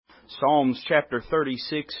Psalms chapter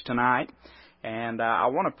 36 tonight. And I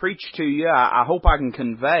want to preach to you. I hope I can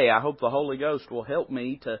convey, I hope the Holy Ghost will help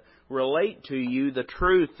me to relate to you the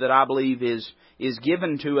truth that I believe is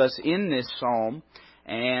given to us in this psalm.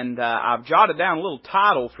 And I've jotted down a little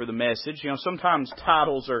title for the message. You know, sometimes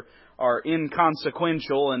titles are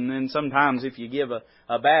inconsequential, and then sometimes if you give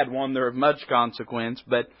a bad one, they're of much consequence.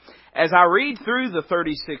 But as I read through the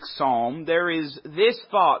 36th Psalm, there is this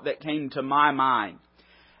thought that came to my mind.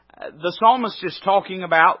 The psalmist is talking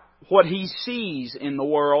about what he sees in the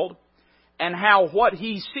world and how what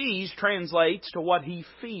he sees translates to what he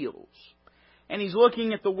feels. And he's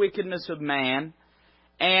looking at the wickedness of man,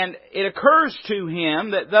 and it occurs to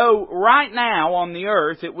him that though right now on the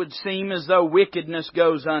earth it would seem as though wickedness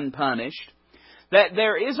goes unpunished, that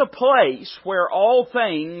there is a place where all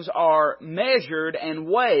things are measured and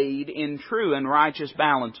weighed in true and righteous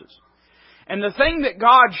balances. And the thing that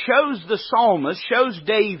God shows the psalmist, shows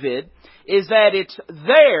David, is that it's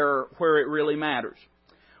there where it really matters.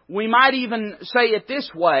 We might even say it this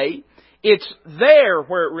way, it's there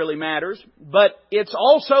where it really matters, but it's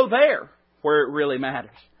also there where it really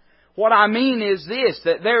matters. What I mean is this,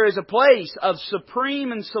 that there is a place of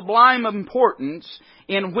supreme and sublime importance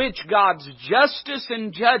in which God's justice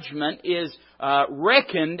and judgment is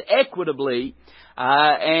reckoned equitably.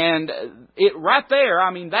 And it right there,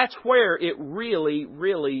 I mean, that's where it really,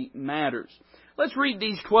 really matters. Let's read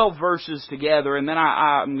these 12 verses together, and then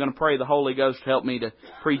I'm going to pray the Holy Ghost to help me to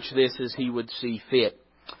preach this as He would see fit.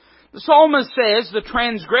 The psalmist says, "The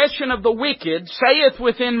transgression of the wicked saith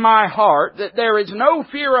within my heart that there is no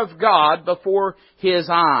fear of God before His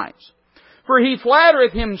eyes. For he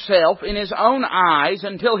flattereth himself in his own eyes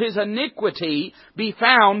until his iniquity be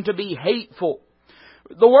found to be hateful.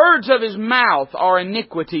 The words of his mouth are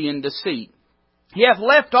iniquity and deceit. He hath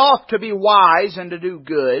left off to be wise and to do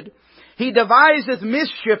good. He deviseth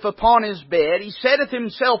mischief upon his bed. He setteth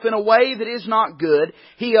himself in a way that is not good.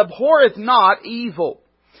 He abhorreth not evil.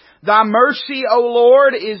 Thy mercy, O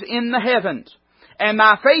Lord, is in the heavens, and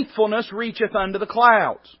Thy faithfulness reacheth unto the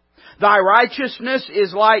clouds. Thy righteousness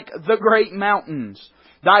is like the great mountains.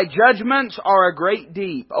 Thy judgments are a great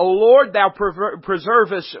deep. O Lord, Thou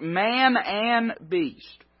preservest man and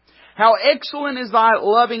beast. How excellent is Thy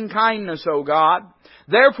loving kindness, O God!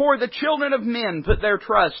 Therefore the children of men put their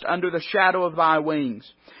trust under the shadow of Thy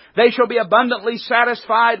wings. They shall be abundantly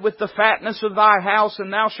satisfied with the fatness of Thy house,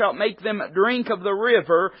 and Thou shalt make them drink of the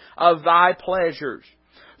river of Thy pleasures.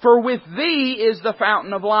 For with Thee is the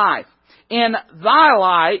fountain of life. In Thy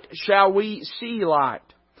light shall we see light.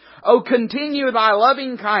 O continue Thy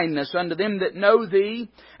loving kindness unto them that know Thee,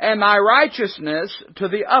 and Thy righteousness to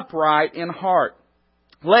the upright in heart.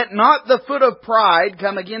 Let not the foot of pride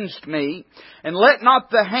come against me, and let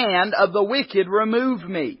not the hand of the wicked remove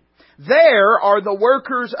me. There are the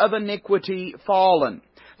workers of iniquity fallen.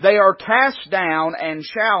 They are cast down and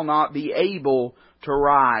shall not be able to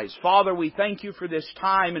rise." Father, we thank You for this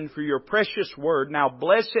time and for Your precious Word. Now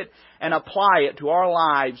bless it and apply it to our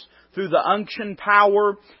lives through the unction,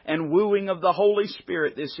 power, and wooing of the Holy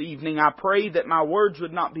Spirit this evening. I pray that my words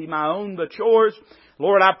would not be my own but Yours.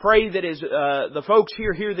 Lord, I pray that as the folks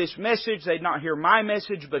here hear this message, they'd not hear my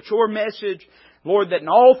message but Your message. Lord, that in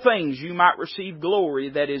all things You might receive glory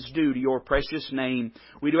that is due to Your precious name.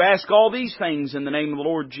 We do ask all these things in the name of the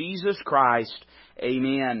Lord Jesus Christ.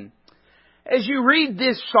 Amen. As you read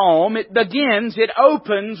this psalm, it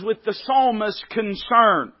opens with the psalmist's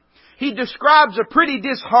concern. He describes a pretty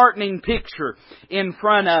disheartening picture in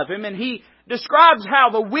front of him, and he describes how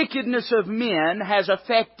the wickedness of men has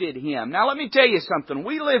affected him. Now let me tell you something.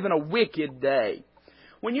 We live in a wicked day.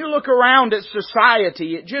 When you look around at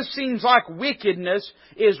society, it just seems like wickedness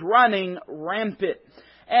is running rampant.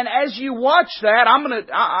 And as you watch that,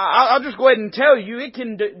 I'll just go ahead and tell you, it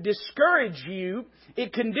can discourage you.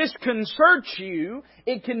 It can disconcert you.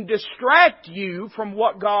 It can distract you from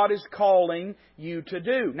what God is calling you to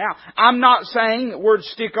do. Now, I'm not saying that we're to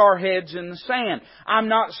stick our heads in the sand. I'm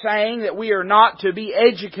not saying that we are not to be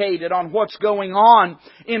educated on what's going on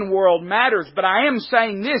in world matters. But I am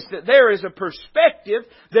saying this, that there is a perspective,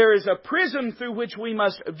 there is a prism through which we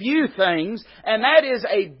must view things, and that is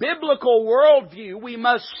a biblical worldview. We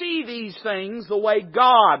must see these things the way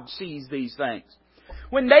God sees these things.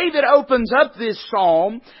 When David opens up this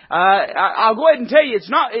psalm, I'll go ahead and tell you,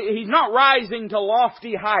 he's not rising to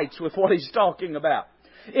lofty heights with what he's talking about.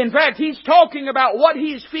 In fact, he's talking about what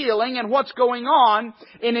he's feeling and what's going on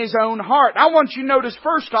in his own heart. I want you to notice,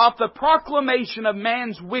 first off, the proclamation of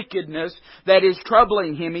man's wickedness that is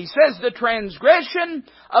troubling him. He says the transgression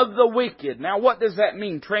of the wicked. Now, what does that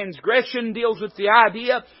mean? Transgression deals with the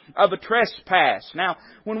idea of a trespass. Now,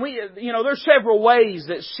 when there's several ways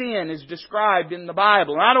that sin is described in the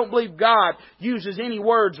Bible. And I don't believe God uses any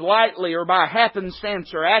words lightly or by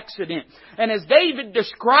happenstance or accident. And as David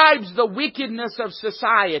describes the wickedness of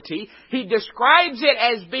society, he describes it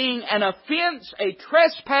as being an offense, a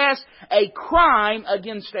trespass, a crime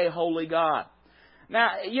against a holy God.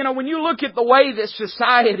 Now, when you look at the way that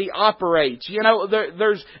society operates,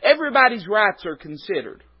 there's everybody's rights are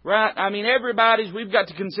considered. Right? I mean, we've got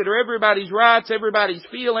to consider everybody's rights, everybody's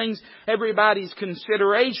feelings, everybody's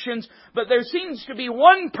considerations. But there seems to be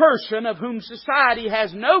one person of whom society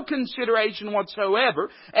has no consideration whatsoever,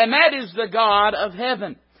 and that is the God of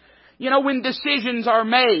heaven. When decisions are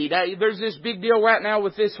made, there's this big deal right now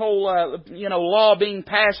with this whole, law being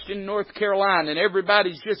passed in North Carolina, and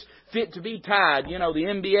everybody's just fit to be tied. The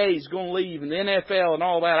NBA is going to leave, and the NFL and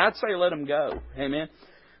all that. I'd say let them go. Amen.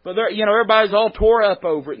 But everybody's all tore up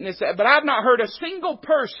over it and this, that. But I've not heard a single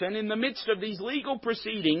person in the midst of these legal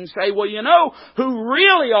proceedings say, well, who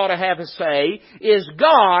really ought to have a say is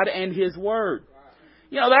God and His Word.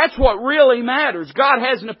 That's what really matters. God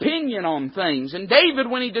has an opinion on things. And David,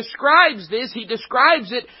 when he describes this, he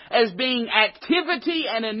describes it as being activity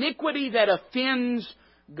and iniquity that offends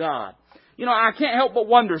God. I can't help but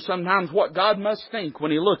wonder sometimes what God must think when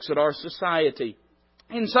He looks at our society.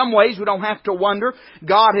 In some ways, we don't have to wonder.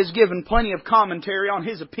 God has given plenty of commentary on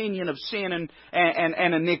His opinion of sin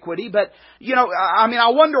and iniquity. But, I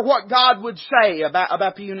wonder what God would say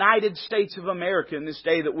about the United States of America in this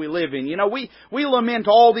day that we live in. We lament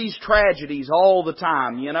all these tragedies all the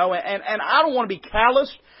time, and I don't want to be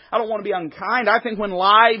calloused. I don't want to be unkind. I think when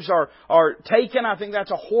lives are taken, I think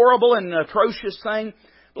that's a horrible and an atrocious thing.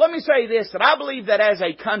 But let me say this, that I believe that as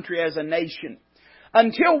a country, as a nation,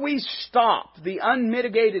 until we stop the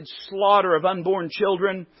unmitigated slaughter of unborn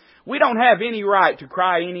children, we don't have any right to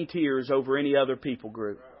cry any tears over any other people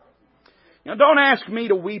group. Don't ask me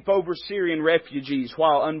to weep over Syrian refugees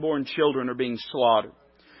while unborn children are being slaughtered.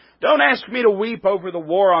 Don't ask me to weep over the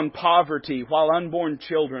war on poverty while unborn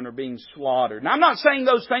children are being slaughtered. Now, I'm not saying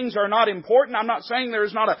those things are not important. I'm not saying there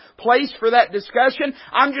is not a place for that discussion.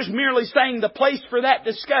 I'm just merely saying the place for that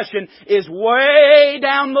discussion is way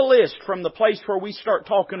down the list from the place where we start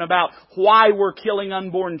talking about why we're killing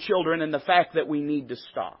unborn children and the fact that we need to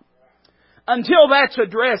stop. Until that's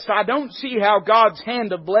addressed, I don't see how God's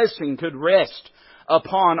hand of blessing could rest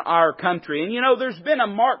upon our country. And there's been a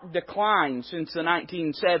marked decline since the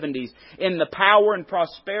 1970s in the power and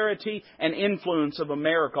prosperity and influence of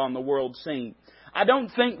America on the world scene. I don't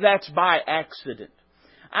think that's by accident.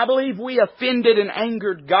 I believe we offended and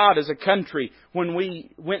angered God as a country when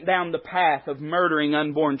we went down the path of murdering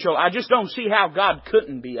unborn children. I just don't see how God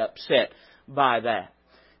couldn't be upset by that.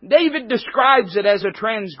 David describes it as a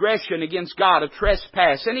transgression against God, a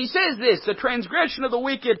trespass. And he says this, the transgression of the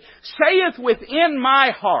wicked saith within my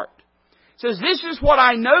heart. He says, this is what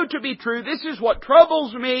I know to be true. This is what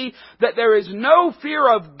troubles me, that there is no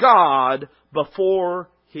fear of God before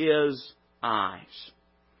His eyes.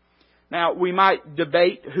 Now, we might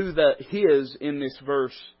debate who the His in this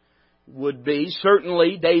verse would be.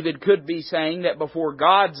 Certainly, David could be saying that before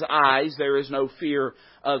God's eyes there is no fear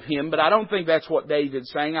of Him, but I don't think that's what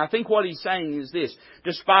David's saying. I think what he's saying is this: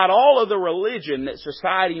 despite all of the religion that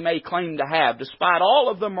society may claim to have, despite all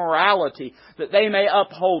of the morality that they may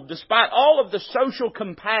uphold, despite all of the social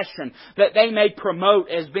compassion that they may promote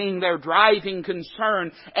as being their driving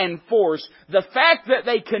concern and force, the fact that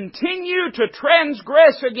they continue to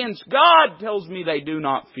transgress against God tells me they do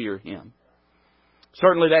not fear Him.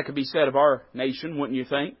 Certainly that could be said of our nation, wouldn't you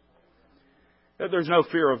think? That there's no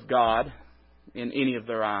fear of God in any of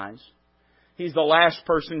their eyes. He's the last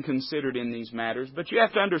person considered in these matters. But you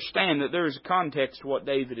have to understand that there is a context to what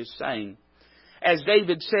David is saying. As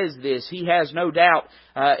David says this, he has no doubt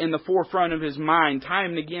in the forefront of his mind,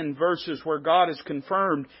 time and again, verses where God has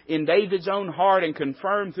confirmed in David's own heart and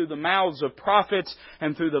confirmed through the mouths of prophets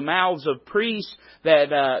and through the mouths of priests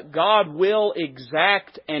that God will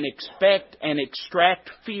exact and expect and extract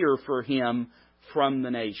fear for Him from the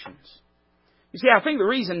nations. You see, I think the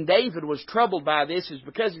reason David was troubled by this is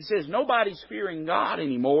because he says nobody's fearing God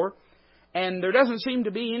anymore, and there doesn't seem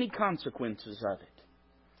to be any consequences of it.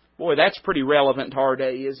 Boy, that's pretty relevant to our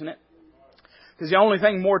day, isn't it? Because the only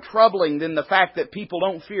thing more troubling than the fact that people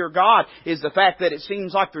don't fear God is the fact that it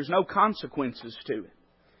seems like there's no consequences to it.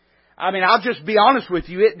 I mean, I'll just be honest with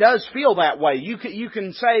you, it does feel that way. You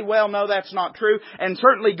can say, well, no, that's not true. And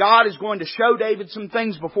certainly God is going to show David some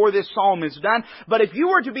things before this psalm is done. But if you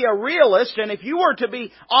were to be a realist and if you were to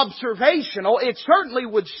be observational, it certainly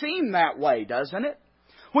would seem that way, doesn't it?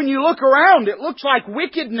 When you look around, it looks like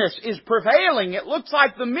wickedness is prevailing. It looks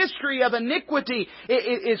like the mystery of iniquity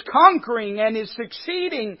is conquering and is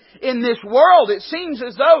succeeding in this world. It seems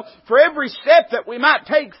as though for every step that we might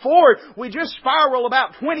take forward, we just spiral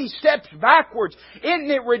about 20 steps backwards. Isn't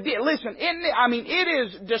it ridiculous? Listen, it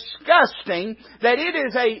is disgusting that it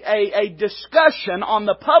is a discussion on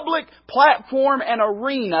the public platform and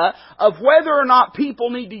arena of whether or not people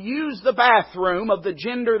need to use the bathroom of the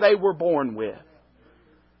gender they were born with.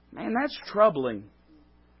 Man, that's troubling.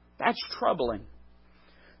 That's troubling.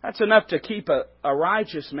 That's enough to keep a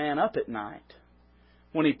righteous man up at night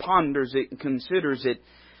when he ponders it and considers it.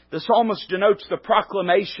 The psalmist denotes the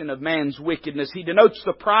proclamation of man's wickedness. He denotes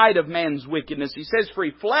the pride of man's wickedness. He says, "For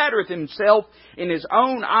he flattereth himself in his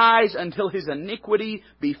own eyes until his iniquity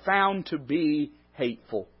be found to be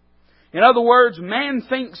hateful." In other words, man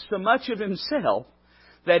thinks so much of himself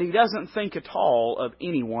that he doesn't think at all of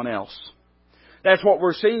anyone else. That's what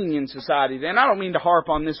we're seeing in society. And I don't mean to harp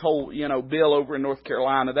on this whole, bill over in North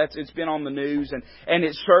Carolina. It's been on the news and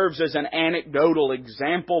it serves as an anecdotal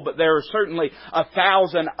example, but there are certainly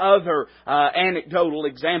 1,000 other anecdotal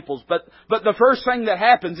examples. But the first thing that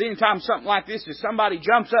happens anytime something like this is somebody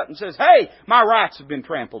jumps up and says, "Hey, my rights have been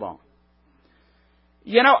trampled on."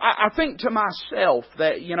 I think to myself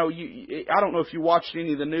that, I don't know if you watched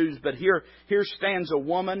any of the news, but here stands a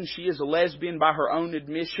woman. She is a lesbian by her own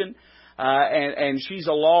admission. And she's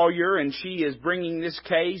a lawyer, and she is bringing this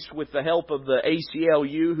case with the help of the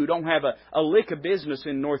ACLU, who don't have a lick of business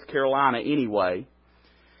in North Carolina anyway.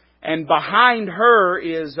 And behind her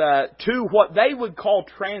is two what they would call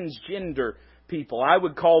transgender people. I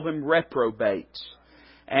would call them reprobates.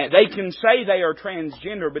 And they can say they are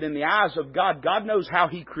transgender, but in the eyes of God, God knows how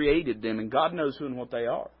He created them, and God knows who and what they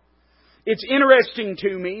are. It's interesting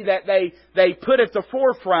to me that they put at the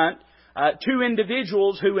forefront two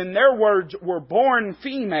individuals who, in their words, were born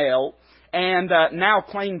female and now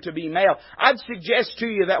claim to be male. I'd suggest to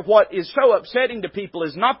you that what is so upsetting to people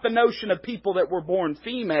is not the notion of people that were born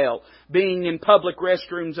female being in public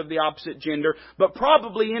restrooms of the opposite gender, but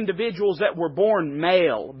probably individuals that were born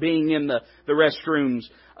male being in the restrooms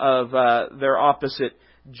of their opposite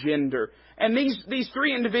gender. And these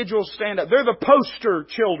three individuals stand up. They're the poster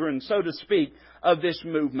children, so to speak, of this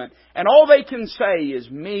movement. And all they can say is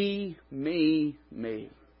me, me, me.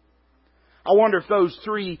 I wonder if those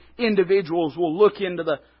three individuals will look into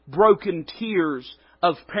the broken tears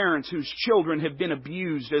of parents whose children have been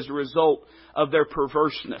abused as a result of their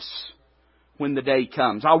perverseness when the day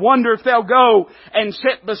comes. I wonder if they'll go and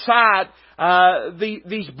sit beside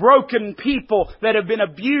these broken people that have been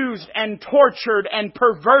abused and tortured and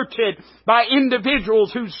perverted by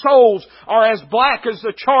individuals whose souls are as black as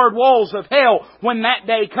the charred walls of hell when that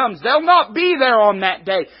day comes. They'll not be there on that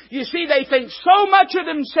day. You see, they think so much of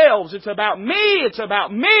themselves. It's about me, it's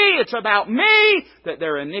about me, it's about me, that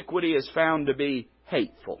their iniquity is found to be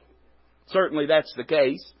hateful. Certainly that's the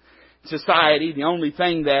case. Society, the only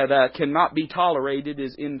thing that cannot be tolerated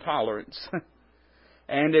is intolerance.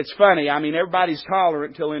 And it's funny, everybody's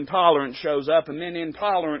tolerant till intolerance shows up, and then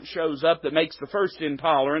intolerance shows up that makes the first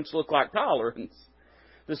intolerance look like tolerance.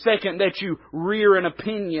 The second that you rear an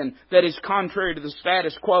opinion that is contrary to the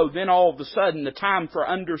status quo, then all of a sudden the time for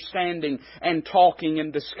understanding and talking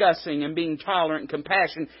and discussing and being tolerant and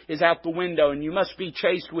compassionate is out the window, and you must be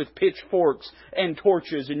chased with pitchforks and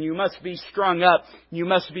torches, and you must be strung up, you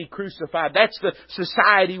must be crucified. That's the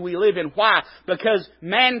society we live in. Why? Because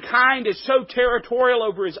mankind is so territorial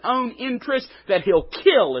over his own interests that he'll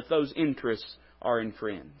kill if those interests are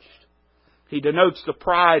infringed. He denotes the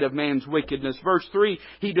pride of man's wickedness. Verse 3,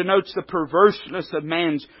 he denotes the perverseness of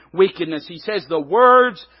man's wickedness. He says, the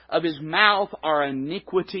words of his mouth are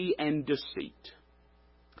iniquity and deceit.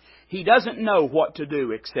 He doesn't know what to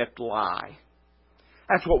do except lie.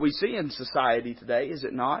 That's what we see in society today, is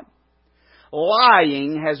it not?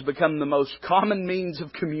 Lying has become the most common means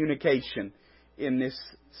of communication in this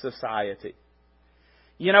society.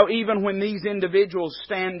 Even when these individuals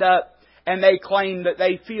stand up and they claim that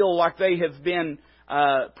they feel like they have been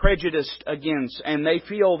prejudiced against, and they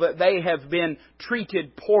feel that they have been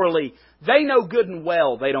treated poorly, they know good and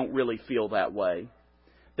well they don't really feel that way.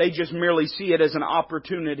 They just merely see it as an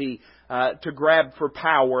opportunity to grab for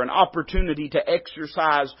power, an opportunity to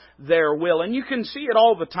exercise their will. And you can see it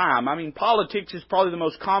all the time. I mean, politics is probably the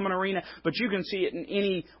most common arena, but you can see it in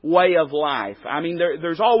any way of life. I mean,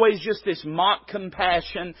 there's always just this mock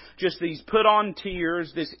compassion, just these put on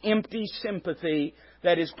tears, this empty sympathy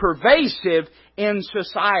that is pervasive in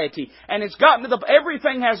society. And it's gotten to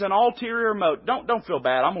everything has an ulterior motive. Don't feel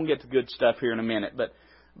bad. I'm going to get to good stuff here in a minute, but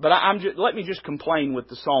let me just complain with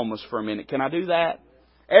the psalmist for a minute. Can I do that?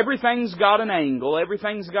 Everything's got an angle.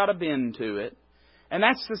 Everything's got a bend to it. And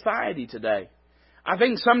that's society today. I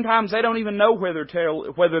think sometimes they don't even know whether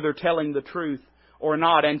they're telling the truth or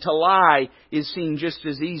not. And to lie is seen just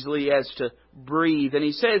as easily as to breathe. And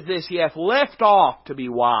he says this, He hath left off to be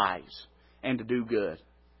wise and to do good.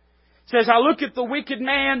 He says, I look at the wicked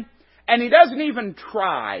man, and he doesn't even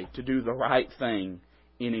try to do the right thing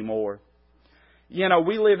anymore. You know,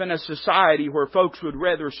 we live in a society where folks would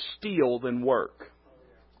rather steal than work.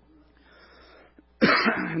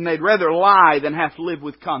 And they'd rather lie than have to live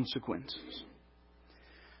with consequences.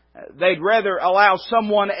 They'd rather allow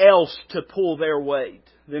someone else to pull their weight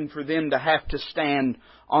than for them to have to stand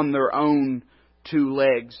on their own two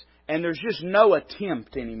legs. And there's just no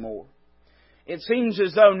attempt anymore. It seems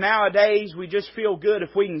as though nowadays we just feel good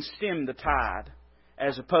if we can stem the tide,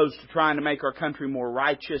 as opposed to trying to make our country more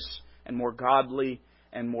righteous and more godly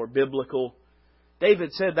and more biblical.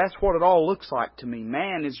 David said, that's what it all looks like to me.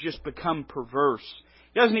 Man has just become perverse.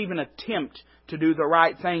 He doesn't even attempt to do the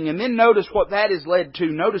right thing. And then notice what that has led to.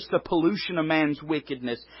 Notice the pollution of man's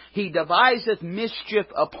wickedness. He deviseth mischief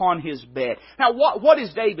upon his bed. Now, what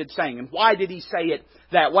is David saying? And why did he say it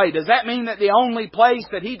that way? Does that mean that the only place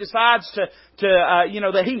that he decides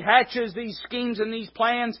that he hatches these schemes and these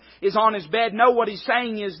plans is on his bed? No, what he's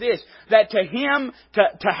saying is this, that to him,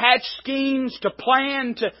 to hatch schemes, to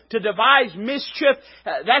plan, to devise mischief,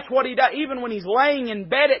 that's what he does. Even when he's laying in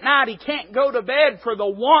bed at night, he can't go to bed for the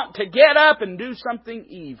want to get up and do something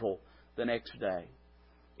evil the next day.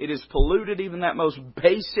 It has polluted even that most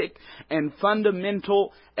basic and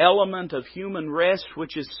fundamental element of human rest,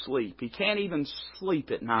 which is sleep. He can't even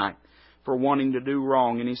sleep at night for wanting to do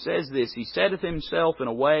wrong. And he says this, He setteth himself in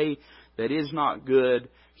a way that is not good.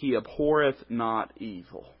 He abhorreth not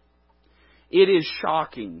evil. It is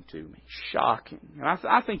shocking to me. Shocking. And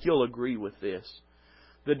I think you'll agree with this.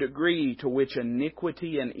 The degree to which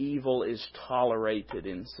iniquity and evil is tolerated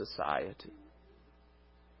in society.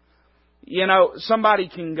 You know, somebody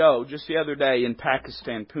can go, just the other day in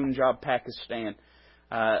Pakistan, Punjab, Pakistan,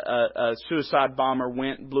 a suicide bomber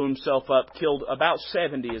went, blew himself up, killed about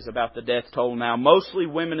 70 is about the death toll now, mostly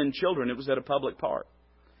women and children. It was at a public park.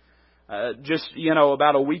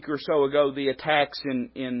 About a week or so ago, the attacks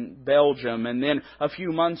in Belgium, and then a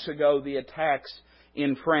few months ago, the attacks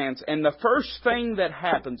in France. And the first thing that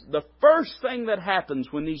happens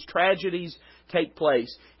when these tragedies take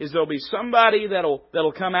place is there'll be somebody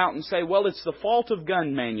that'll come out and say, well, it's the fault of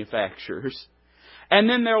gun manufacturers. And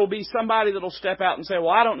then there will be somebody that'll step out and say,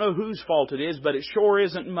 well, I don't know whose fault it is, but it sure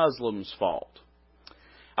isn't Muslims' fault.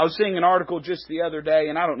 I was seeing an article just the other day,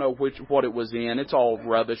 and I don't know what it was in. It's all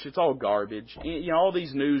rubbish. It's all garbage. You know, all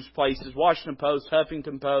these news places, Washington Post,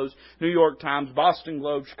 Huffington Post, New York Times, Boston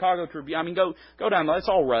Globe, Chicago Tribune. I mean, go down. It's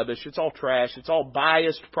all rubbish. It's all trash. It's all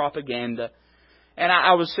biased propaganda. And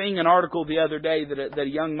I was seeing an article the other day that a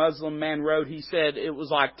young Muslim man wrote. He said it was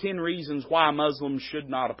like 10 reasons why Muslims should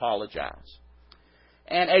not apologize.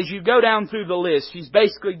 And as you go down through the list, he's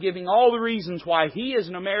basically giving all the reasons why he as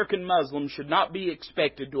an American Muslim should not be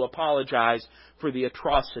expected to apologize for the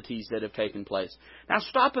atrocities that have taken place. Now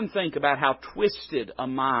stop and think about how twisted a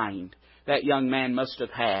mind that young man must have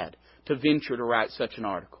had to venture to write such an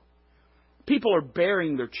article. People are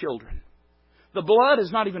burying their children. The blood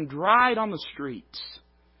is not even dried on the streets.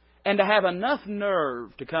 And to have enough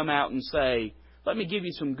nerve to come out and say, let me give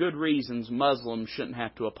you some good reasons Muslims shouldn't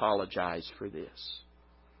have to apologize for this.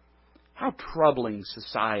 How troubling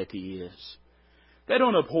society is. They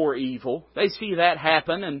don't abhor evil. They see that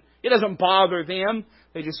happen and it doesn't bother them.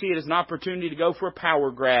 They just see it as an opportunity to go for a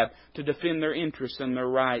power grab, to defend their interests and their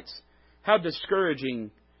rights. How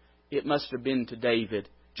discouraging it must have been to David,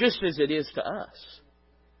 just as it is to us.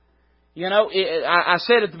 You know, I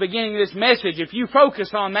said at the beginning of this message, if you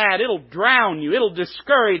focus on that, it'll drown you. It'll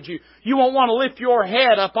discourage you. You won't want to lift your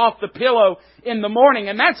head up off the pillow in the morning.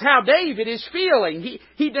 And that's how David is feeling.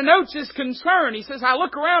 He denotes his concern. He says, I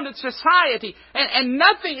look around at society and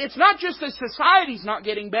nothing, it's not just that society's not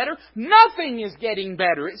getting better. Nothing is getting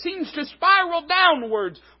better. It seems to spiral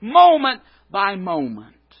downwards moment by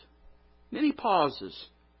moment. Then he pauses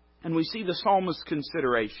And we see the psalmist's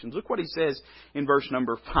considerations. Look what he says in verse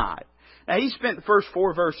number 5. Now, he spent the first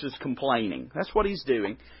 4 verses complaining. That's what he's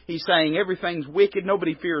doing. He's saying everything's wicked.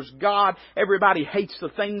 Nobody fears God. Everybody hates the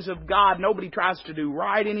things of God. Nobody tries to do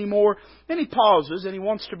right anymore. Then he pauses and he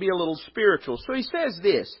wants to be a little spiritual. So he says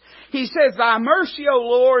this. He says, Thy mercy, O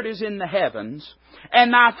Lord, is in the heavens,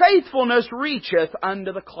 and Thy faithfulness reacheth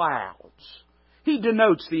unto the clouds. He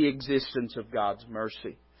denotes the existence of God's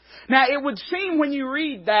mercy. Now, it would seem when you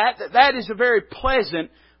read that is a very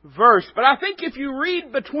pleasant verse. But I think if you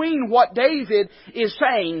read between what David is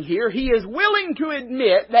saying here, he is willing to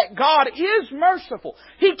admit that God is merciful.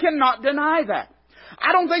 He cannot deny that.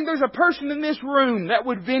 I don't think there's a person in this room that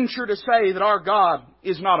would venture to say that our God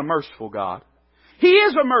is not a merciful God. He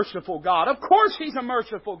is a merciful God. Of course He's a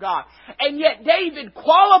merciful God. And yet David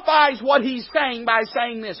qualifies what he's saying by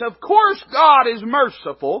saying this. Of course God is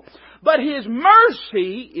merciful, but His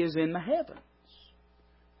mercy is in the heavens.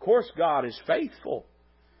 Of course God is faithful.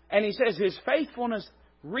 And he says His faithfulness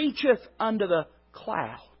reacheth unto the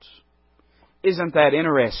clouds. Isn't that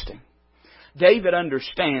interesting? David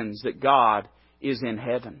understands that God is in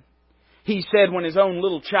heaven. He said when his own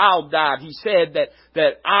little child died, he said that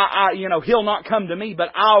He'll not come to me, but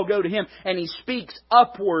I'll go to Him. And he speaks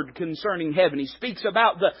upward concerning heaven. He speaks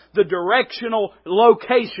about the directional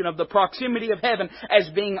location of the proximity of heaven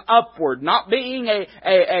as being upward, not being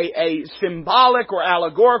a symbolic or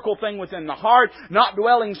allegorical thing within the heart, not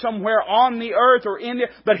dwelling somewhere on the earth or in the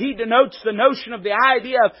earth, but he denotes the notion of the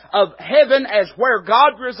idea of heaven as where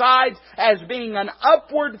God resides, as being an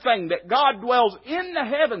upward thing, that God dwells in the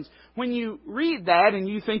heavens. When you read that and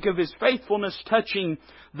you think of His faithfulness touching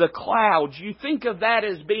the clouds, you think of that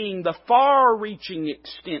as being the far-reaching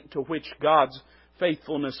extent to which God's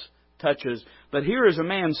faithfulness touches. But here is a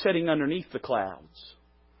man sitting underneath the clouds.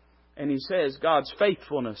 And he says, God's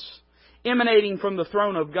faithfulness, emanating from the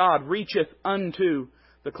throne of God, reacheth unto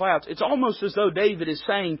the clouds. It's almost as though David is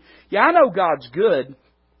saying, yeah, I know God's good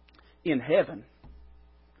in heaven.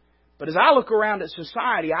 But as I look around at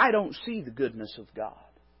society, I don't see the goodness of God.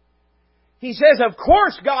 He says, of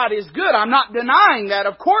course God is good. I'm not denying that.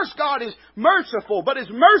 Of course God is merciful, but His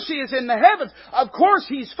mercy is in the heavens. Of course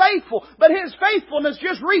He's faithful, but His faithfulness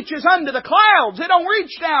just reaches unto the clouds. It don't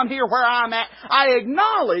reach down here where I'm at. I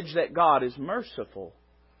acknowledge that God is merciful,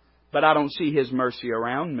 but I don't see His mercy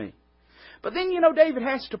around me. But then, David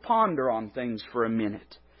has to ponder on things for a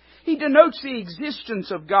minute. He denotes the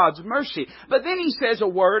existence of God's mercy. But then he says a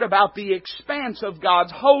word about the expanse of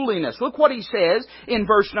God's holiness. Look what he says in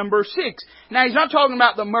verse number 6. Now he's not talking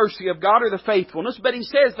about the mercy of God or the faithfulness, but he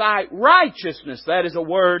says Thy righteousness. That is a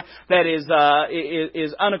word that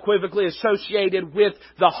is unequivocally associated with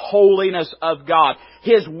the holiness of God.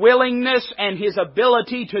 His willingness and His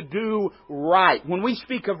ability to do right. When we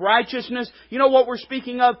speak of righteousness, you know what we're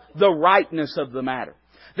speaking of? The rightness of the matter.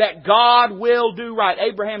 That God will do right.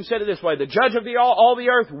 Abraham said it this way, the judge of all the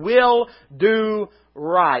earth will do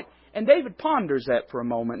right. And David ponders that for a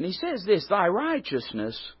moment, and he says this, Thy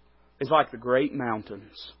righteousness is like the great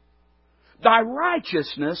mountains. Thy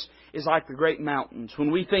righteousness is like the great mountains.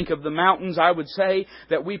 When we think of the mountains, I would say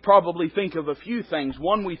that we probably think of a few things.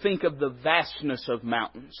 One, we think of the vastness of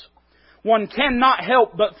mountains. One cannot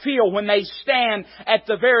help but feel when they stand at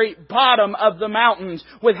the very bottom of the mountains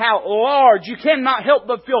with how large. You cannot help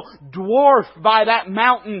but feel dwarfed by that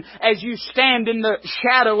mountain as you stand in the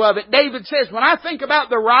shadow of it. David says, when I think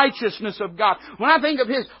about the righteousness of God, when I think of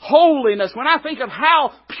His holiness, when I think of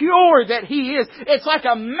how pure that He is, it's like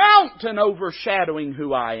a mountain overshadowing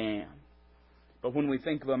who I am. But when we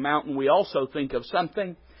think of a mountain, we also think of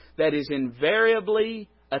something that is invariably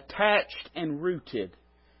attached and rooted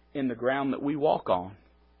in the ground that we walk on.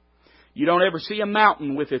 You don't ever see a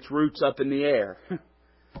mountain with its roots up in the air.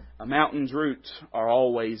 A mountain's roots are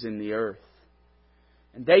always in the earth.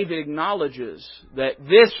 And David acknowledges that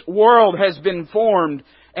this world has been formed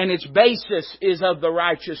and its basis is of the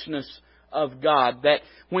righteousness of God. That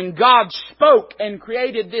when God spoke and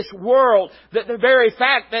created this world, that the very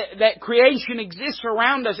fact that creation exists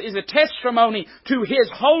around us is a testimony to His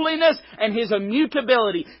holiness and His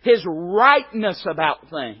immutability, His rightness about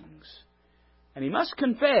things. And he must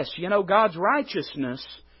confess, God's righteousness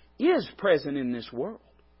is present in this world.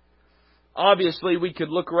 Obviously, we could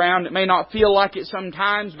look around. It may not feel like it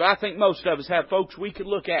sometimes, but I think most of us have folks we could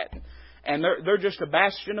look at, and they're just a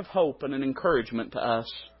bastion of hope and an encouragement to us.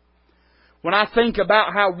 When I think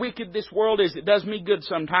about how wicked this world is, it does me good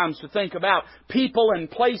sometimes to think about people and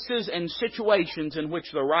places and situations in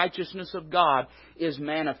which the righteousness of God is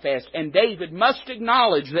manifest. And David must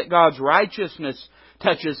acknowledge that God's righteousness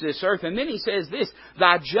touches this earth. And then he says this,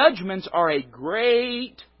 Thy judgments are a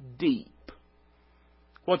great deep.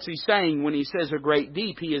 What's He saying when He says a great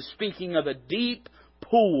deep? He is speaking of a deep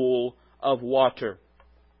pool of water.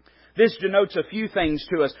 This denotes a few things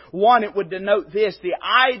to us. One, it would denote this, the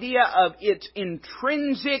idea of its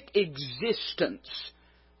intrinsic existence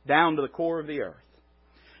down to the core of the earth.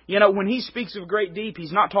 You know, when He speaks of great deep,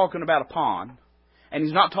 He's not talking about a pond, and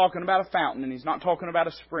He's not talking about a fountain, and He's not talking about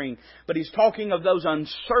a spring, but He's talking of those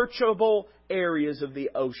unsearchable areas of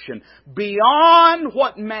the ocean, beyond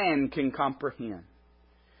what man can comprehend.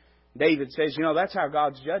 David says, you know, that's how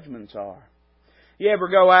God's judgments are. You ever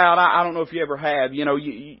go out, I don't know if you ever have, you know,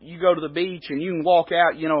 you go to the beach and you can walk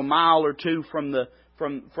out, you know, a mile or two from the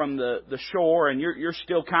shore, and you're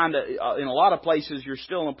still kind of, in a lot of places, you're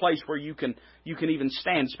still in a place where you can even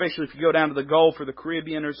stand, especially if you go down to the Gulf or the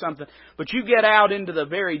Caribbean or something. But you get out into the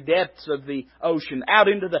very depths of the ocean, out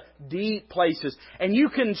into the deep places, and you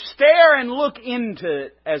can stare and look into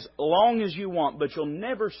it as long as you want, but you'll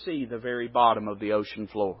never see the very bottom of the ocean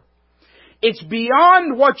floor. It's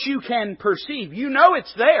beyond what you can perceive. You know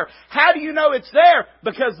it's there. How do you know it's there?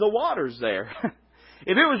 Because the water's there.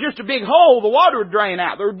 If it was just a big hole, the water would drain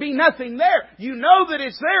out. There would be nothing there. You know that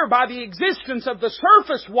it's there by the existence of the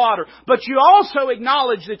surface water. But you also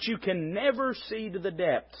acknowledge that you can never see to the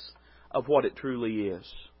depths of what it truly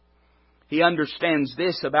is. He understands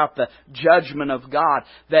this about the judgment of God,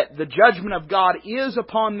 that the judgment of God is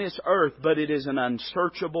upon this earth, but it is an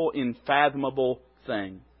unsearchable, unfathomable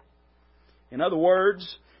thing. In other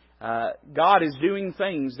words, God is doing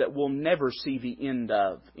things that we'll never see the end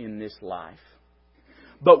of in this life.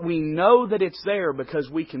 But we know that it's there because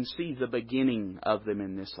we can see the beginning of them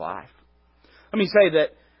in this life. Let me say that,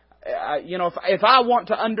 if I want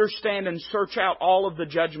to understand and search out all of the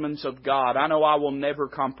judgments of God, I know I will never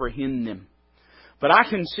comprehend them. But I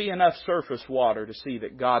can see enough surface water to see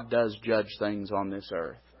that God does judge things on this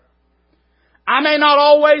earth. I may not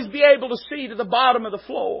always be able to see to the bottom of the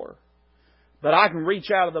floor, but I can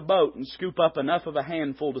reach out of the boat and scoop up enough of a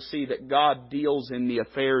handful to see that God deals in the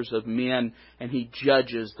affairs of men and He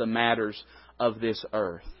judges the matters of this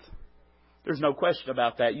earth. There's no question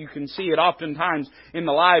about that. You can see it oftentimes in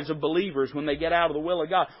the lives of believers when they get out of the will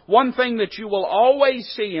of God. One thing that you will always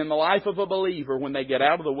see in the life of a believer when they get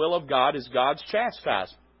out of the will of God is God's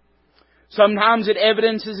chastisement. Sometimes it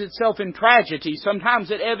evidences itself in tragedy.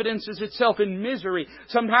 Sometimes it evidences itself in misery.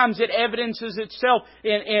 Sometimes it evidences itself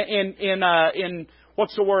in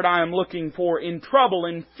what's the word I am looking for? In trouble,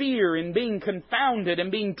 in fear, in being confounded and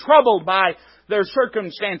being troubled by their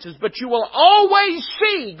circumstances. But you will always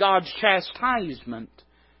see God's chastisement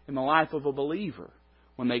in the life of a believer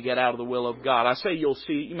when they get out of the will of God. I say you'll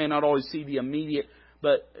see, you may not always see the immediate,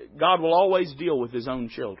 but God will always deal with His own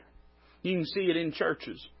children. You can see it in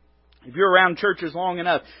churches. If you're around churches long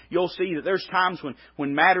enough, you'll see that there's times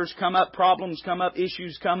when matters come up, problems come up,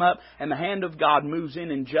 issues come up, and the hand of God moves in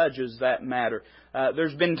and judges that matter.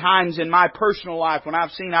 There's been times in my personal life when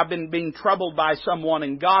I've been being troubled by someone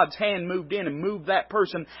and God's hand moved in and moved that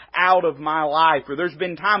person out of my life. Or there's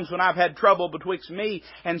been times when I've had trouble betwixt me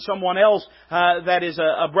and someone else that is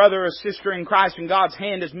a brother or sister in Christ, and God's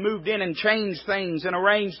hand has moved in and changed things and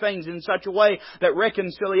arranged things in such a way that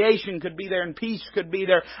reconciliation could be there and peace could be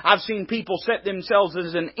there. I've seen people set themselves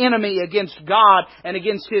as an enemy against God and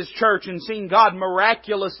against His church, and seen God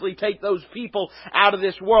miraculously take those people out of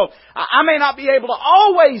this world. I may not be able to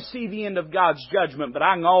always see the end of God's judgment, but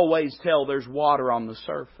I can always tell there's water on the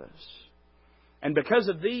surface. And because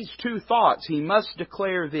of these two thoughts, he must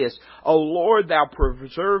declare this: O Lord, Thou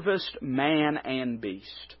preservest man and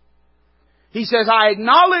beast. He says, I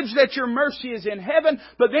acknowledge that Your mercy is in heaven,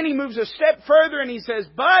 but then he moves a step further and he says,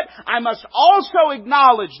 but I must also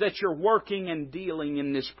acknowledge that You're working and dealing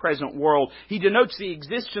in this present world. He denotes the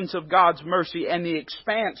existence of God's mercy and the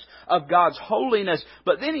expanse of God's holiness.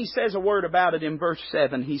 But then he says a word about it in verse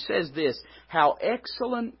 7. He says this: How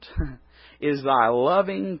excellent is Thy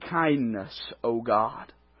loving kindness, O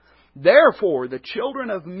God. Therefore the children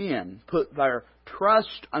of men put their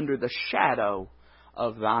trust under the shadow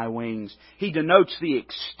of Thy wings. He denotes the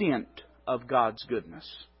extent of God's goodness.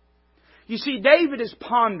 You see, David is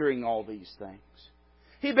pondering all these things.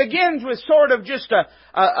 He begins with sort of just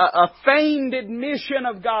a feigned admission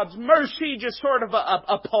of God's mercy, just sort of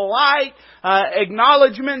a polite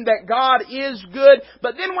acknowledgement that God is good.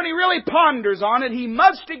 But then when he really ponders on it, he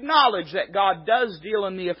must acknowledge that God does deal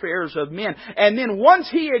in the affairs of men. And then once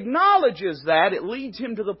he acknowledges that, it leads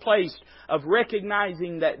him to the place of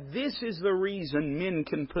recognizing that this is the reason men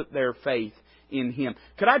can put their faith in Him.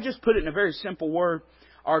 Could I just put it in a very simple word?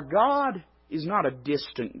 Our God is not a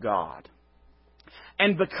distant God.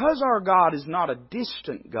 And because our God is not a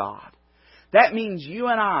distant God, That means you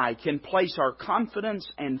and I can place our confidence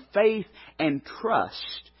and faith and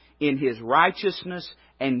trust in His righteousness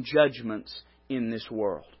and judgments in this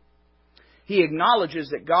world. He acknowledges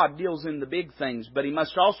that God deals in the big things, but he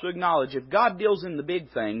must also acknowledge if God deals in the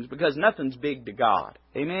big things, because nothing's big to God,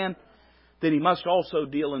 amen, then He must also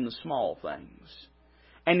deal in the small things.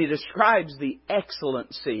 And He describes the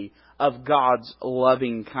excellency of God's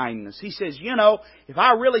loving kindness. He says, if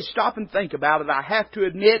I really stop and think about it, I have to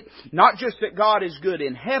admit, not just that God is good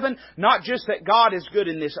in heaven, not just that God is good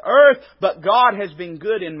in this earth, but God has been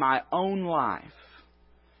good in my own life.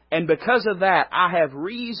 And because of that, I have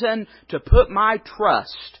reason to put my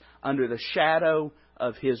trust under the shadow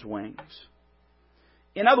of His wings.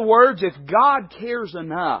 In other words, if God cares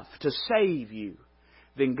enough to save you,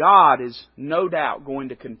 then God is no doubt going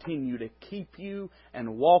to continue to keep you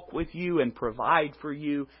and walk with you and provide for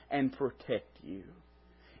you and protect you.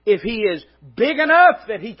 If He is big enough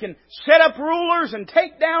that He can set up rulers and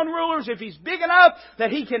take down rulers, if He's big enough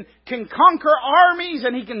that He can conquer armies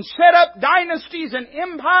and He can set up dynasties and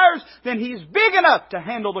empires, then He's big enough to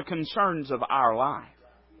handle the concerns of our life.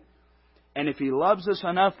 And if He loves us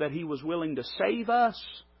enough that He was willing to save us,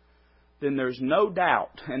 then there's no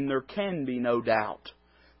doubt, and there can be no doubt,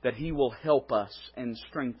 that He will help us and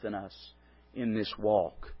strengthen us in this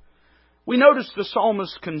walk. We notice the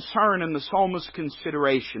psalmist's concern and the psalmist's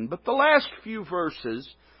consideration, but the last few verses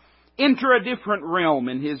enter a different realm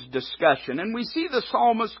in his discussion, and we see the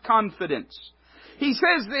psalmist's confidence. He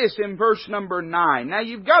says this in verse number 9. Now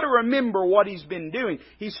you've got to remember what he's been doing.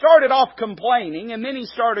 He started off complaining, and then he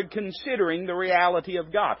started considering the reality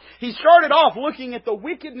of God. He started off looking at the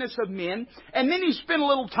wickedness of men, and then he spent a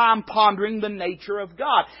little time pondering the nature of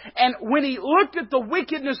God. And when he looked at the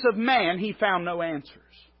wickedness of man, he found no answers.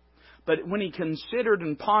 But when he considered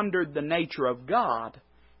and pondered the nature of God,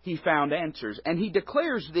 he found answers. And he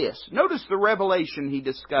declares this. Notice the revelation he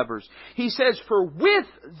discovers. He says, "For with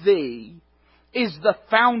Thee is the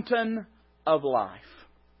fountain of life."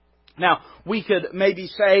 Now, we could maybe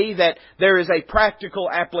say that there is a practical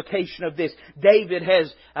application of this. David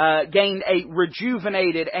has gained a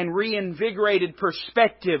rejuvenated and reinvigorated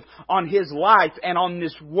perspective on his life and on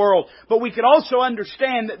this world. But we could also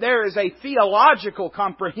understand that there is a theological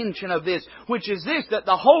comprehension of this, which is this, that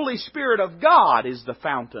the Holy Spirit of God is the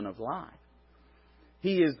fountain of life.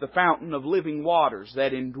 He is the fountain of living waters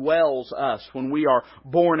that indwells us when we are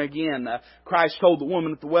born again. Christ told the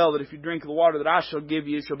woman at the well that if you drink of the water that I shall give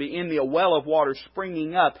you, it shall be in thee a well of water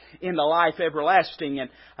springing up into life everlasting.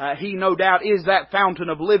 And He no doubt is that fountain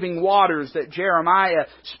of living waters that Jeremiah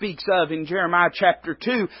speaks of in Jeremiah chapter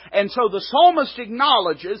 2. And so the psalmist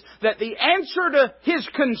acknowledges that the answer to his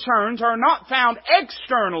concerns are not found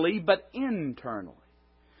externally, but internally.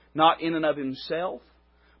 Not in and of himself,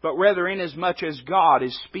 but rather inasmuch as God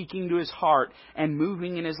is speaking to his heart and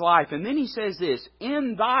moving in his life. And then he says this,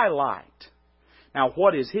 "In Thy light." Now,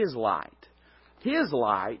 what is His light? His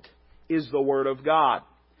light is the Word of God.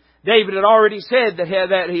 David had already said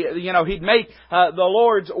that he'd make the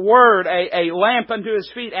Lord's Word a lamp unto his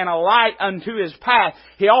feet and a light unto his path.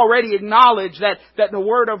 He already acknowledged that the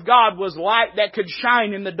Word of God was light that could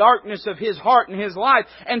shine in the darkness of his heart and his life.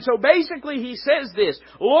 And so basically he says this,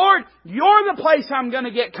 "Lord, You're the place I'm going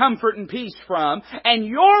to get comfort and peace from, and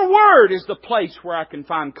Your Word is the place where I can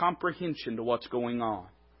find comprehension to what's going on."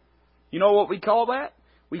 You know what we call that?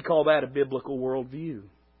 We call that a biblical worldview.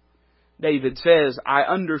 David says, "I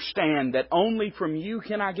understand that only from You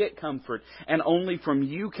can I get comfort, and only from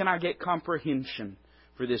You can I get comprehension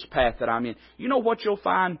for this path that I'm in." You know what you'll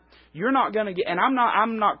find? You're not going to get, and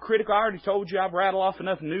I'm not critical. I already told you I've rattled off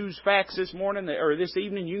enough news facts this morning or this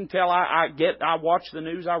evening. You can tell I watch the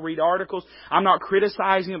news, I read articles. I'm not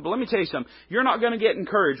criticizing it, but let me tell you something. You're not going to get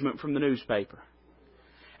encouragement from the newspaper.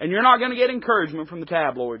 And you're not going to get encouragement from the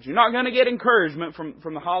tabloids. You're not going to get encouragement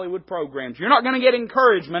from the Hollywood programs. You're not going to get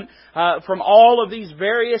encouragement from all of these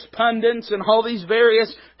various pundits and all these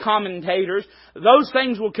various commentators. Those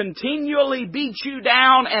things will continually beat you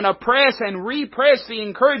down and oppress and repress the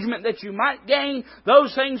encouragement that you might gain.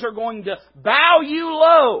 Those things are going to bow you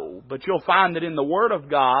low. But you'll find that in the Word of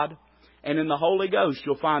God and in the Holy Ghost,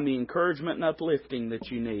 you'll find the encouragement and uplifting that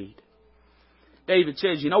you need. David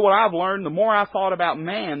says, "You know what I've learned? The more I thought about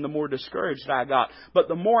man, the more discouraged I got. But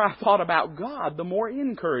the more I thought about God, the more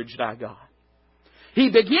encouraged I got." He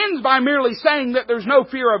begins by merely saying that there's no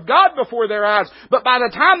fear of God before their eyes. But by the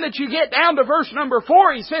time that you get down to verse number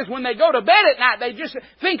 4, he says when they go to bed at night, they just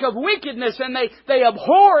think of wickedness and they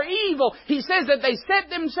abhor evil. He says that they set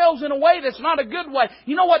themselves in a way that's not a good way.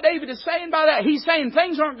 You know what David is saying by that? He's saying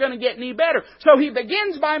things aren't going to get any better. So he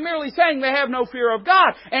begins by merely saying they have no fear of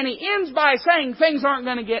God. And he ends by saying things aren't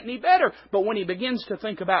going to get any better. But when he begins to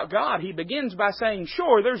think about God, he begins by saying,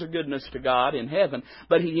 sure, there's a goodness to God in heaven.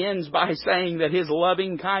 But he ends by saying that His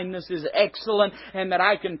loving kindness is excellent and that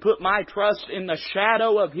I can put my trust in the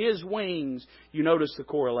shadow of His wings. You notice the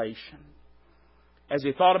correlation. As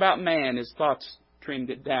he thought about man, his thoughts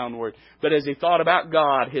trended downward. But as he thought about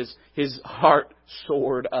God, his heart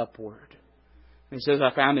soared upward. He says,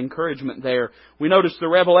 I found encouragement there. We notice the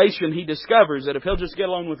revelation he discovers that if he'll just get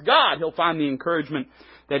along with God, he'll find the encouragement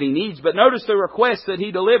that he needs. But notice the request that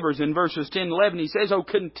he delivers in verses 10 and 11. He says, Oh,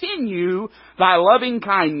 continue thy loving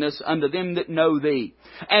kindness unto them that know thee,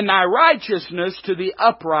 and thy righteousness to the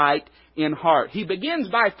upright in heart. He begins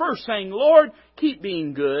by first saying, Lord, keep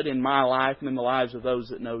being good in my life and in the lives of those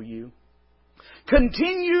that know you.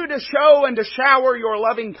 Continue to show and to shower your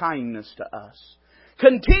loving kindness to us.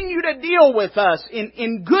 Continue to deal with us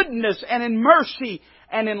in goodness and in mercy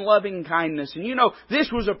and in loving kindness. And you know, this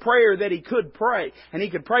was a prayer that he could pray. And he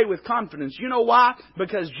could pray with confidence. You know why?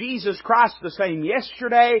 Because Jesus Christ the same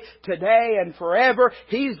yesterday, today, and forever.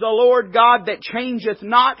 He's the Lord God that changeth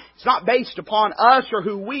not. It's not based upon us or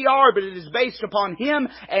who we are, but it is based upon Him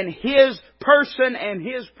and His person and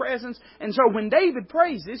His presence. And so when David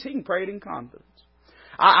prays this, he can pray it in confidence.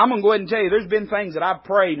 I'm going to go ahead and tell you, there's been things that I've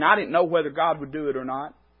prayed and I didn't know whether God would do it or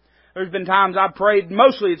not. There's been times I've prayed,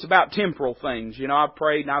 mostly it's about temporal things. You know, I've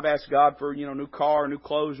prayed and I've asked God for, new car, new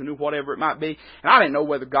clothes, or new whatever it might be. And I didn't know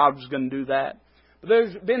whether God was going to do that. But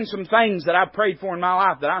there's been some things that I've prayed for in my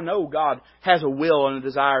life that I know God has a will and a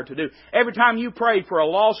desire to do. Every time you pray for a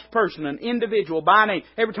lost person, an individual by name,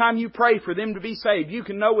 every time you pray for them to be saved, you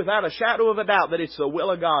can know without a shadow of a doubt that it's the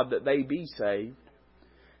will of God that they be saved.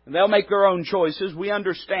 And they'll make their own choices. We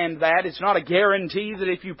understand that. It's not a guarantee that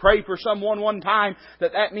if you pray for someone one time,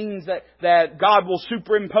 that means that God will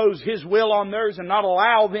superimpose His will on theirs and not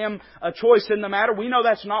allow them a choice in the matter. We know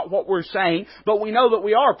that's not what we're saying, but we know that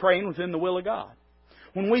we are praying within the will of God.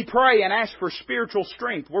 When we pray and ask for spiritual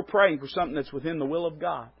strength, we're praying for something that's within the will of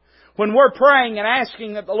God. When we're praying and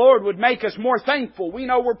asking that the Lord would make us more thankful, we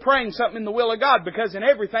know we're praying something in the will of God, because in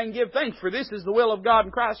everything give thanks, for this is the will of God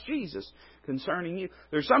in Christ Jesus concerning you.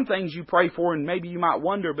 There's some things you pray for and maybe you might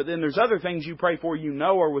wonder, but then there's other things you pray for you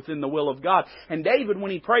know are within the will of God. And David, when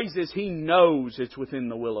he prays this, he knows it's within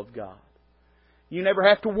the will of God. You never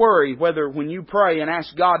have to worry whether when you pray and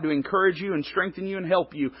ask God to encourage you and strengthen you and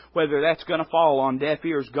help you, whether that's going to fall on deaf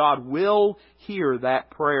ears. God will hear that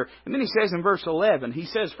prayer. And then he says in verse 11, he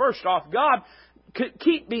says, first off, God,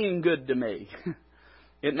 keep being good to me.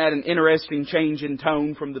 Isn't that an interesting change in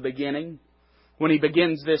tone from the beginning? When he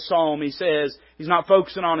begins this psalm, he says, he's not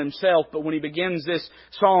focusing on himself, but when he begins this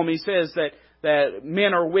psalm, he says that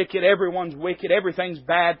men are wicked, everyone's wicked, everything's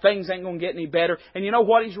bad, things ain't going to get any better. And you know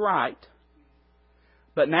what? He's right.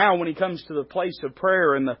 But now when he comes to the place of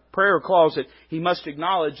prayer in the prayer closet, he must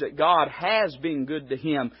acknowledge that God has been good to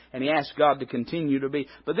him, and he asks God to continue to be.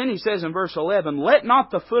 But then he says in verse 11, let not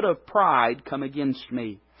the foot of pride come against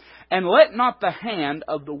me, and let not the hand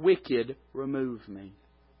of the wicked remove me.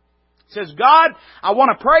 He says, God, I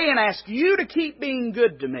want to pray and ask you to keep being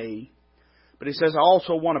good to me. But he says, I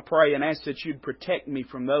also want to pray and ask that you'd protect me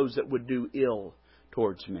from those that would do ill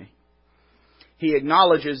towards me. He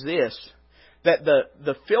acknowledges this, that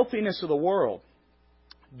the filthiness of the world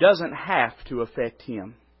doesn't have to affect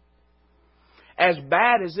him. As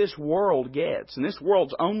bad as this world gets, and this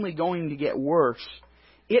world's only going to get worse,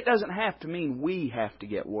 it doesn't have to mean we have to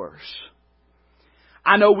get worse.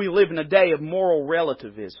 I know we live in a day of moral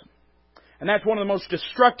relativism. And that's one of the most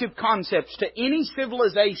destructive concepts to any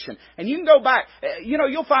civilization. And you can go back,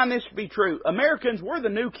 you'll find this to be true. Americans, we're the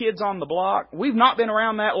new kids on the block. We've not been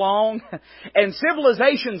around that long. And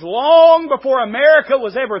civilizations long before America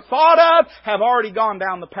was ever thought of have already gone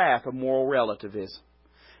down the path of moral relativism.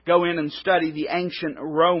 Go in and study the ancient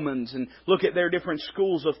Romans and look at their different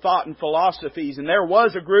schools of thought and philosophies. And there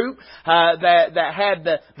was a group that had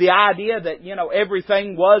the idea that,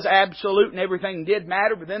 everything was absolute and everything did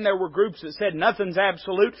matter. But then there were groups that said nothing's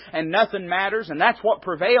absolute and nothing matters. And that's what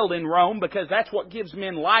prevailed in Rome, because that's what gives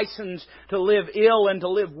men license to live ill and to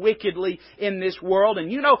live wickedly in this world.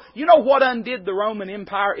 And you know what undid the Roman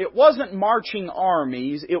Empire? It wasn't marching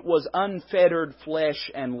armies. It was unfettered flesh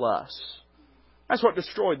and lust. That's what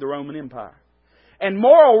destroyed the Roman Empire. And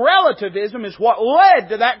moral relativism is what led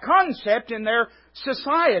to that concept in their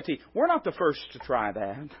society. We're not the first to try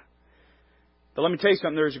that. But let me tell you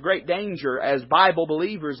something, there's a great danger as Bible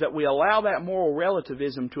believers that we allow that moral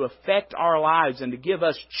relativism to affect our lives and to give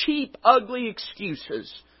us cheap, ugly excuses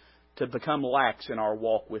to become lax in our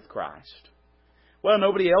walk with Christ. Well,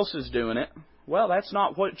 nobody else is doing it. Well, that's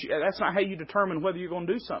not how you determine whether you're going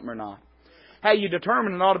to do something or not. How you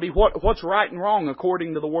determine it ought to be what's right and wrong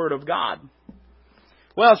according to the Word of God.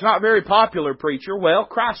 Well, it's not very popular, preacher. Well,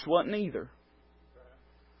 Christ wasn't either.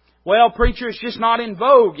 Well, preacher, it's just not in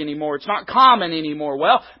vogue anymore. It's not common anymore.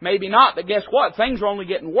 Well, maybe not, but guess what? Things are only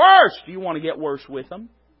getting worse. Do you want to get worse with them?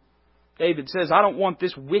 David says, I don't want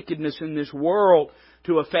this wickedness in this world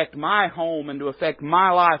to affect my home and to affect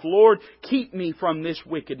my life. Lord, keep me from this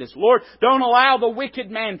wickedness. Lord, don't allow the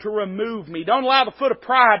wicked man to remove me. Don't allow the foot of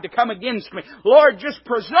pride to come against me. Lord, just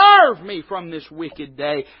preserve me from this wicked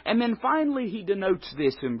day. And then finally he denotes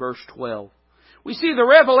this in verse 12. We see the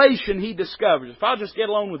revelation he discovers. If I'll just get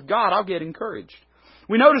alone with God, I'll get encouraged.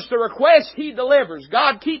 We notice the request he delivers.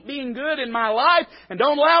 God, keep being good in my life and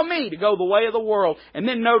don't allow me to go the way of the world. And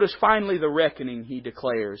then notice finally the reckoning he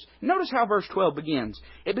declares. Notice how verse 12 begins.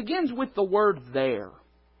 It begins with the word there.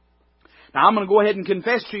 Now I'm going to go ahead and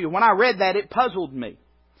confess to you, when I read that, it puzzled me.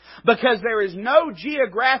 Because there is no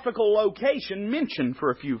geographical location mentioned for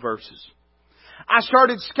a few verses. I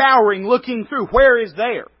started scouring, looking through, where is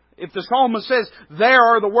there? If the psalmist says, there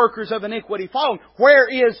are the workers of iniquity fallen, where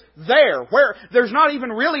is there? There's not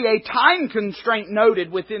even really a time constraint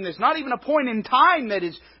noted within this. Not even a point in time that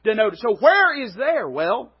is denoted. So where is there?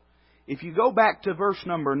 Well, if you go back to verse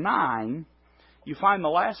number 9, you find the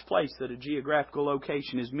last place that a geographical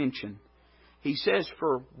location is mentioned. He says,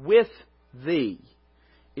 for with thee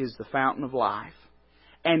is the fountain of life,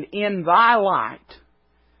 and in thy light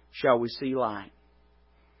shall we see light.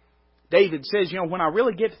 David says, when I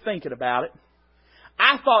really get to thinking about it,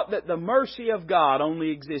 I thought that the mercy of God only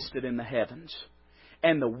existed in the heavens,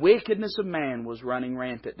 and the wickedness of man was running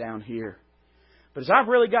rampant down here. But as I've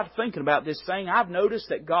really got to thinking about this thing, I've noticed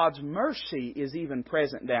that God's mercy is even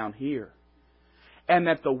present down here, and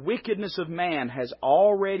that the wickedness of man has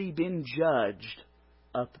already been judged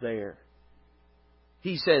up there.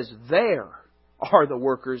 He says, there are the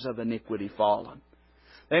workers of iniquity fallen.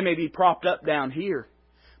 They may be propped up down here,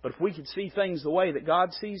 but if we could see things the way that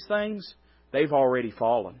God sees things, they've already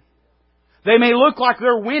fallen. They may look like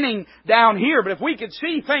they're winning down here, but if we could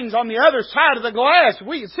see things on the other side of the glass, if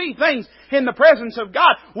we could see things in the presence of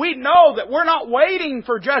God, we'd know that we're not waiting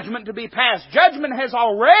for judgment to be passed. Judgment has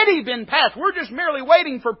already been passed. We're just merely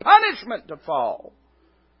waiting for punishment to fall.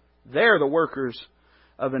 There the workers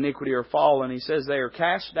of iniquity are fallen. He says they are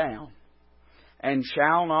cast down and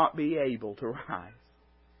shall not be able to rise.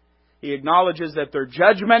 He acknowledges that their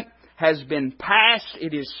judgment has been passed,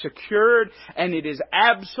 it is secured, and it is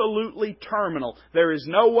absolutely terminal. There is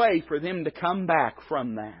no way for them to come back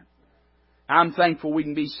from that. I'm thankful we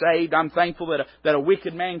can be saved. I'm thankful that a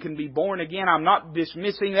wicked man can be born again. I'm not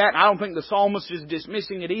dismissing that. I don't think the psalmist is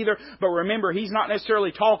dismissing it either. But remember, he's not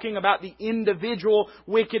necessarily talking about the individual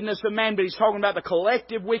wickedness of man, but he's talking about the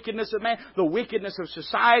collective wickedness of man, the wickedness of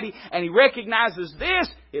society. And he recognizes this.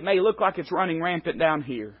 It may look like it's running rampant down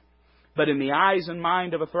here, but in the eyes and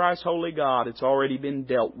mind of a thrice holy God, it's already been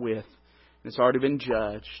dealt with. It's already been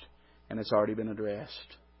judged. And it's already been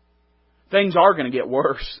addressed. Things are going to get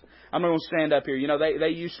worse. I'm not going to stand up here. They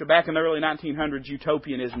used to, back in the early 1900s,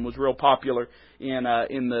 utopianism was real popular in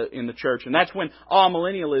the church. And that's when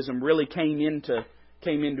amillennialism really came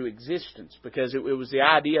into existence, because it was the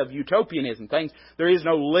idea of utopianism. There is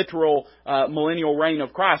no literal millennial reign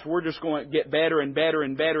of Christ. We're just going to get better and better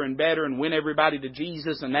and better and better and win everybody to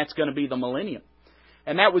Jesus, and that's going to be the millennium.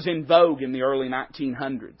 And that was in vogue in the early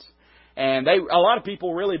 1900s. And a lot of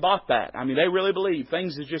people really bought that. I mean, they really believe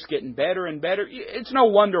things is just getting better and better. It's no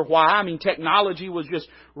wonder why. I mean, technology was just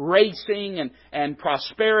racing and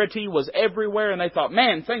prosperity was everywhere, and they thought,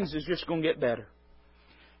 man, things is just going to get better.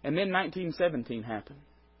 And then 1917 happened.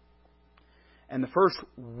 And the First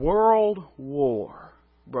World War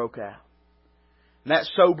broke out. And that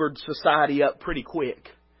sobered society up pretty quick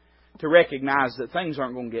to recognize that things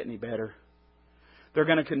aren't going to get any better. They're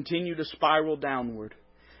going to continue to spiral downward.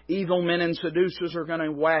 Evil men and seducers are going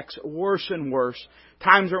to wax worse and worse.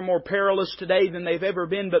 Times are more perilous today than they've ever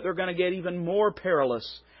been, but they're going to get even more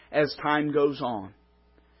perilous as time goes on.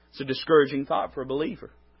 It's a discouraging thought for a believer.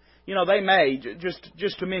 They may,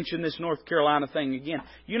 just to mention this North Carolina thing again,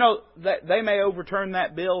 that they may overturn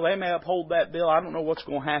that bill, they may uphold that bill, I don't know what's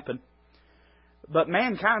going to happen. But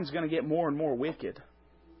mankind's going to get more and more wicked.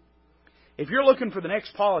 If you're looking for the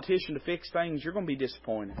next politician to fix things, you're going to be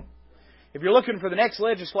disappointed. If you're looking for the next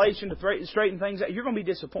legislation to straighten things out, you're going to be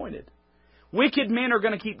disappointed. Wicked men are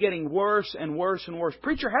going to keep getting worse and worse and worse.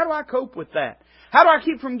 Preacher, how do I cope with that? How do I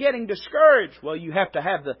keep from getting discouraged? Well, you have to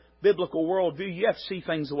have the biblical worldview. You have to see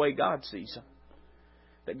things the way God sees them.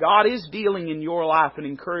 That God is dealing in your life and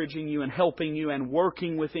encouraging you and helping you and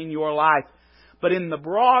working within your life. But in the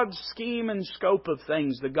broad scheme and scope of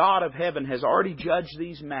things, the God of heaven has already judged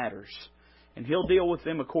these matters. And He'll deal with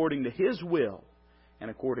them according to His will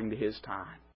and according to His time.